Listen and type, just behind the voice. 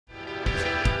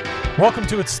Welcome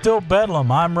to It's Still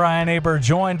Bedlam. I'm Ryan Aber,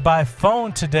 joined by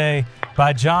phone today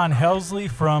by John Helsley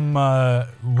from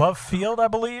Love Field, I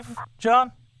believe.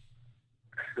 John?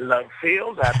 Love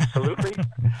Field, absolutely.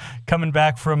 Coming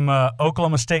back from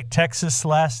Oklahoma State, Texas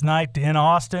last night in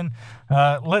Austin.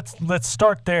 Let's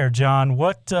start there, John.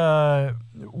 What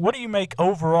do you make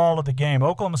overall of the game?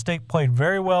 Oklahoma State played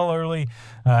very well early,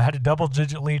 had a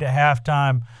double-digit lead at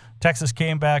halftime. Texas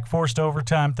came back, forced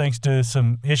overtime thanks to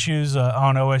some issues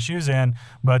on OSU's end,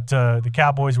 but the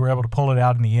Cowboys were able to pull it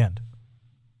out in the end.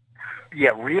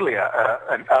 Yeah, really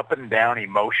an up and down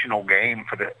emotional game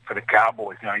for the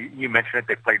Cowboys. You know, you mentioned it;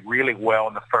 they played really well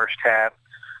in the first half,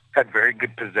 had very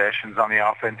good possessions on the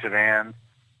offensive end,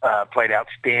 played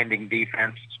outstanding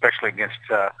defense, especially against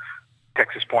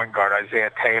Texas point guard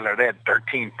Isaiah Taylor. They had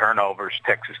 13 turnovers.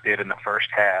 Texas did in the first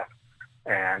half,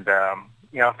 and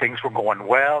things were going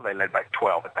well. They led by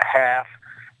 12 at the half,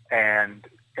 and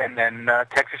then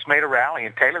Texas made a rally,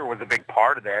 and Taylor was a big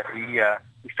part of that.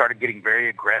 He started getting very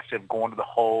aggressive, going to the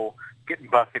hole, getting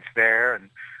buckets there, and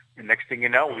next thing you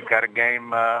know, we've got a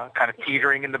game kind of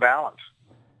teetering in the balance.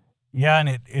 Yeah,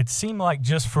 and it seemed like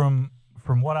just from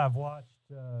what I've watched,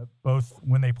 both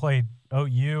when they played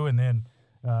OU and then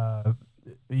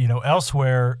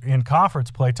elsewhere in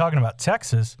conference play, talking about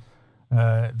Texas,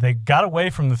 they got away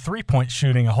from the three-point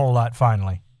shooting a whole lot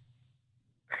finally.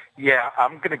 Yeah,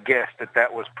 I'm going to guess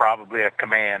that was probably a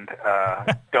command.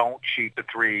 Don't shoot the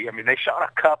three. I mean, they shot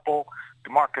a couple.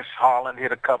 DeMarcus Holland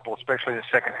hit a couple, especially in the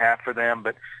second half for them,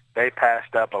 but they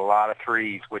passed up a lot of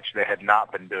threes, which they had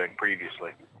not been doing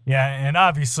previously. Yeah, and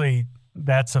obviously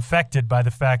that's affected by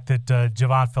the fact that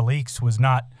Javon Felix was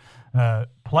not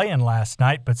playing last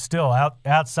night, but still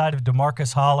outside of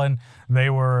DeMarcus Holland,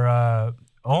 they were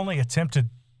only attempted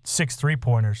 6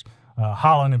 3-pointers.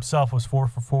 Holland himself was 4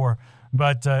 for 4.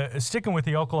 But sticking with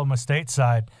the Oklahoma State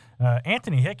side,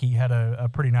 Anthony Hickey had a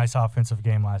pretty nice offensive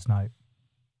game last night.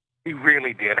 He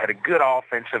really did. Had a good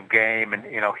offensive game, and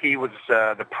he was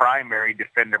the primary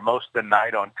defender most of the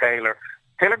night on Taylor.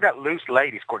 Taylor got loose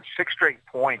late. He scored 6 straight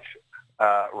points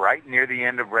right near the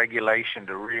end of regulation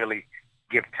to really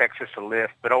give Texas a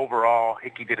lift. But overall,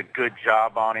 Hickey did a good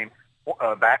job on him.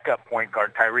 Backup point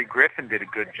guard Tyree Griffin did a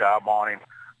good job on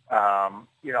him.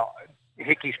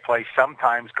 Hickey's play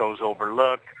sometimes goes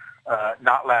overlooked.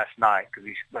 Not last night because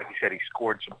like you said, he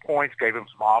scored some points, gave them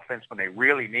some offense when they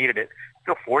really needed it.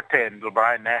 Phil Forte and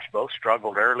LeBron Nash both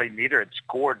struggled early. Neither had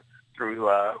scored through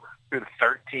the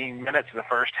 13 minutes of the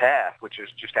first half, which is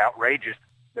just outrageous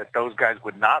that those guys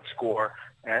would not score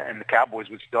and the Cowboys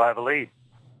would still have a lead.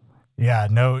 Yeah,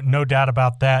 no doubt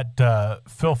about that.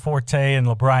 Phil Forte and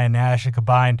LeBron Nash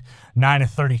combined 9 of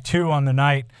 32 on the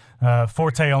night.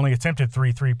 Forte only attempted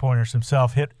 3 3-pointers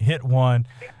himself, hit one.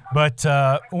 But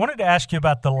I wanted to ask you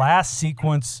about the last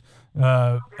sequence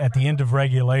at the end of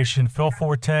regulation. Phil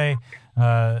Forte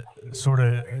sort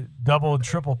of double and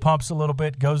triple pumps a little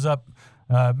bit, goes up,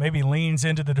 maybe leans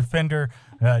into the defender,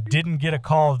 didn't get a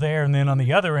call there. And then on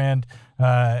the other end,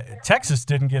 Texas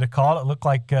didn't get a call. It looked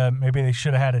like maybe they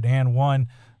should have had it and one.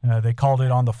 They called it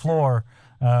on the floor.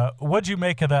 What'd you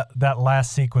make of that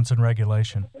last sequence in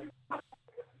regulation?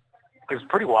 It was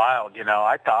pretty wild,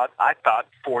 I thought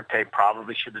Forte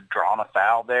probably should have drawn a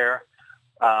foul there.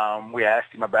 We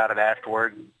asked him about it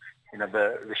afterward.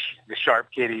 The sharp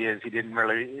kid he is, he didn't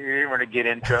really get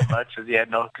into it much because he had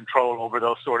no control over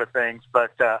those sort of things.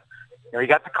 But he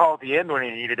got the call at the end when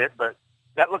he needed it. But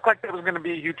that looked like that was going to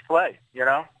be a huge play.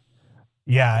 Yeah,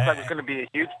 it looked like it was going to be a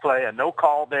huge play. A no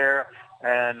call there,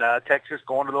 and Texas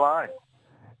going to the line.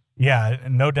 Yeah,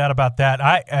 no doubt about that.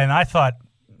 I thought.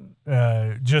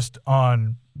 Just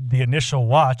on the initial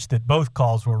watch that both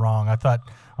calls were wrong. I thought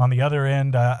on the other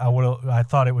end, I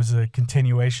thought it was a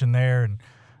continuation there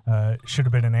and should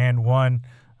have been an and one.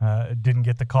 Didn't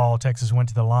get the call. Texas went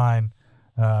to the line.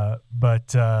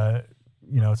 But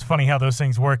it's funny how those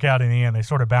things work out in the end. They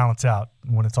sort of balance out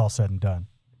when it's all said and done.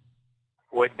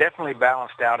 Well, it definitely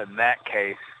balanced out in that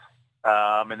case.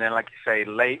 And then, like you say,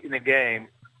 late in the game,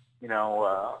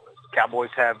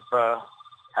 Cowboys have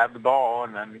the ball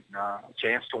and then a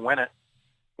chance to win it.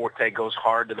 Forte goes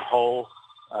hard to the hole,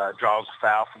 draws a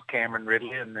foul from Cameron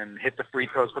Ridley, and then hit the free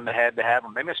throws when they had to have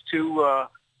them. They missed the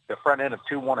front end of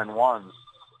 2 1-and-1s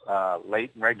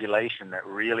late in regulation that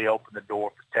really opened the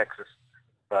door for Texas.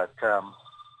 But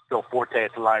Phil Forte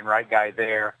at the line, right guy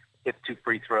there, hit 2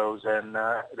 free throws, and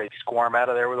they score him out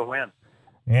of there with a win.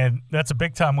 And that's a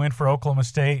big-time win for Oklahoma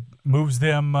State. Moves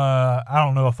them, I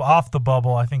don't know if off the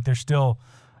bubble. I think they're still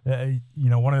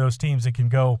one of those teams that can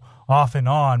go off and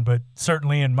on, but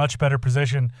certainly in much better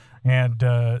position and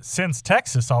sends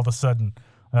Texas all of a sudden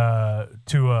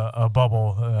to a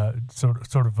bubble,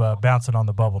 sort of bouncing on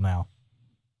the bubble now?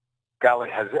 Golly,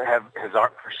 has our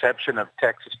perception of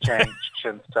Texas changed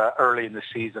since early in the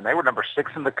season? They were number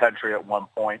 6 in the country at one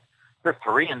point. They're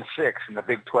 3-6 in the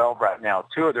Big 12 right now.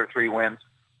 2 of their 3 wins,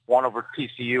 one over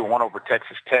TCU, one over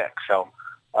Texas Tech. So,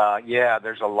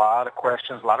 there's a lot of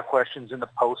questions in the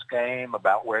post game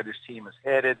about where this team is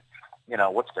headed.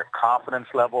 What's their confidence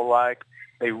level like?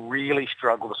 They really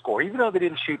struggle to score, even though they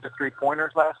didn't shoot the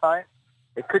 3-pointers last night.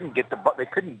 They couldn't get the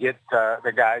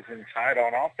guys inside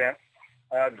on offense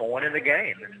going in the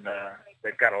game, and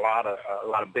they've got a lot of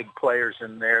big players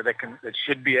in there that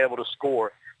should be able to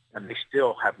score, and they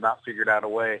still have not figured out a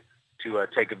way to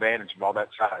take advantage of all that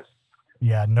size.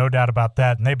 Yeah, no doubt about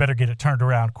that, and they better get it turned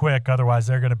around quick. Otherwise,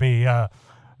 they're going to be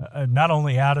not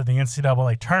only out of the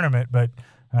NCAA tournament, but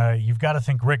you've got to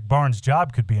think Rick Barnes'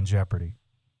 job could be in jeopardy.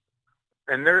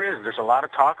 And there's a lot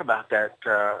of talk about that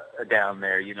down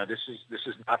there. This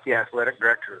is not the athletic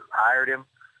director who hired him.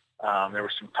 There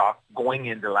was some talk going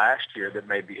into last year that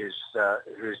maybe his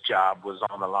job was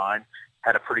on the line.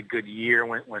 Had a pretty good year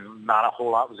when not a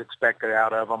whole lot was expected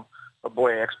out of him. But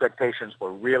boy, expectations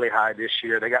were really high this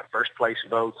year. They got first place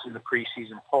votes in the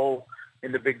preseason poll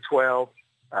in the Big 12.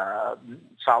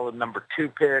 Solid number 2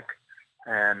 pick,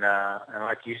 and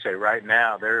like you say, right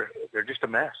now they're just a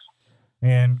mess.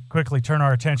 And quickly turn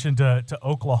our attention to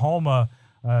Oklahoma.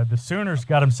 The Sooners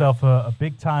got himself a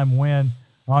big-time win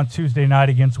on Tuesday night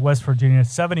against West Virginia,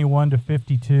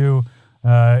 71-52.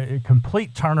 A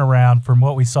complete turnaround from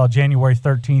what we saw January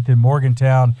 13th in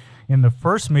Morgantown in the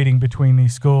first meeting between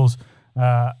these schools.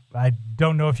 I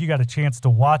don't know if you got a chance to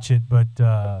watch it, but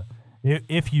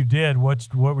if you did, what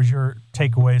was your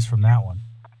takeaways from that one?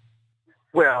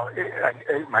 Well,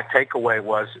 my takeaway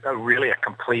was really a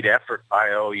complete effort by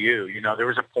OU. There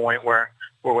was a point where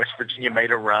West Virginia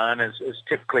made a run, as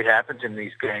typically happens in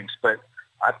these games, but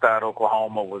I thought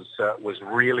Oklahoma was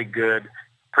really good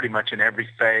pretty much in every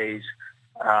phase.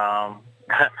 I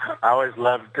always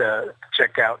loved to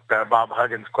check out Bob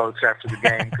Huggins' quotes after the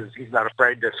game because he's not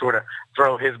afraid to sort of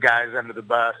throw his guys under the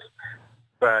bus.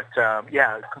 But,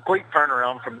 complete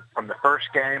turnaround from the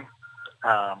first game.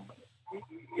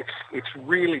 It's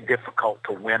really difficult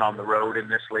to win on the road in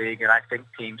this league, and I think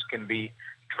teams can be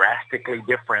drastically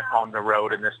different on the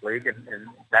road in this league, and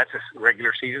that's a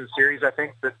regular season series, I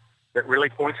think, that really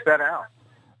points that out.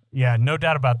 Yeah, no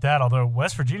doubt about that, although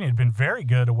West Virginia had been very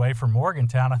good away from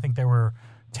Morgantown. I think they were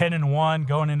 10-1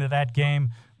 going into that game,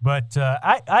 but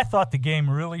I thought the game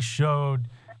really showed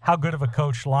how good of a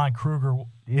coach Lon Kruger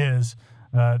is,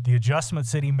 the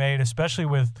adjustments that he made, especially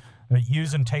with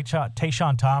using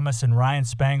Tayshaun Thomas and Ryan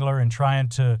Spangler and trying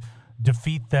to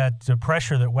defeat that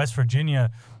pressure that West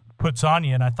Virginia puts on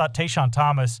you. And I thought Tayshaun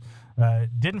Thomas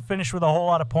didn't finish with a whole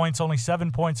lot of points, only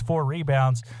 7 points, 4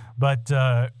 rebounds, but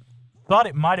thought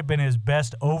it might have been his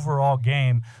best overall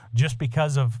game just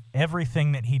because of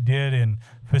everything that he did in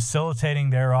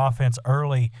facilitating their offense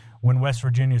early when West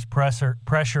Virginia's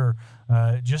pressure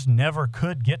just never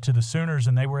could get to the Sooners,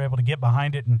 and they were able to get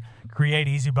behind it and create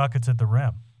easy buckets at the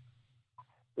rim.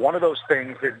 One of those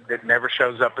things that never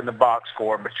shows up in the box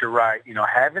score, but you're right.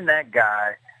 Having that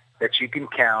guy that you can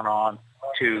count on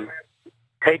to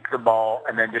take the ball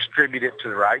and then distribute it to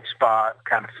the right spot,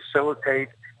 kind of facilitate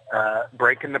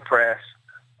breaking the press.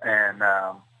 And,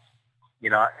 for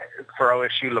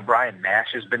OSU, LeBrian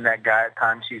Nash has been that guy at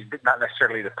times. He's not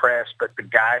necessarily the press, but the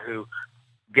guy who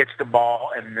gets the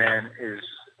ball and then is,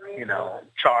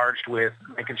 charged with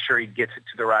making sure he gets it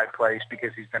to the right place because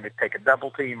he's going to take a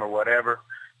double team or whatever.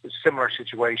 It's a similar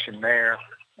situation there.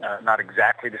 Not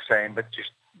exactly the same, but just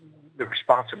the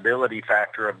responsibility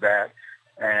factor of that.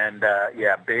 And,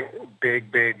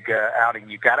 big outing.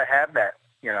 You got to have that.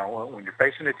 When you're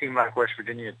facing a team like West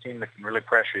Virginia, a team that can really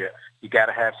pressure you, you got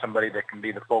to have somebody that can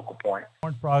be the focal point.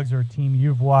 Horned Frogs are a team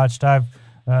you've watched. I've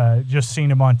just seen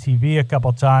them on TV a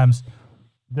couple times.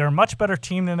 They're a much better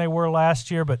team than they were last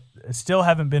year, but still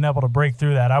haven't been able to break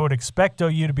through that. I would expect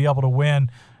OU to be able to win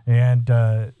and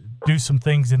do some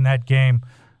things in that game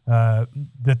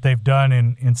that they've done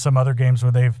in some other games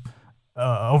where they've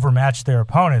overmatched their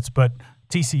opponents, but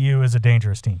TCU is a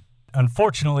dangerous team.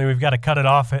 Unfortunately, we've got to cut it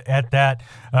off at that.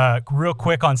 Real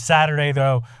quick on Saturday,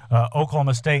 though,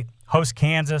 Oklahoma State hosts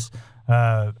Kansas.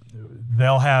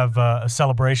 They'll have a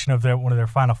celebration of one of their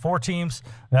Final Four teams.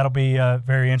 That'll be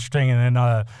very interesting. And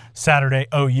then Saturday,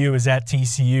 OU is at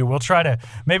TCU. We'll try to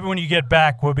 – maybe when you get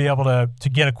back, we'll be able to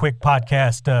get a quick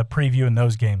podcast previewing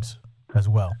those games as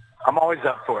well. I'm always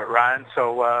up for it, Ryan.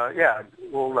 So,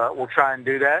 we'll try and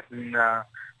do that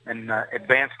and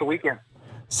advance the weekend.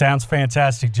 Sounds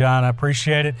fantastic, John. I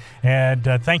appreciate it. And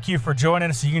thank you for joining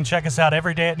us. You can check us out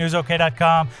every day at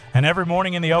newsok.com and every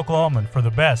morning in the Oklahoman for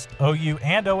the best OU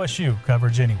and OSU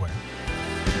coverage anywhere.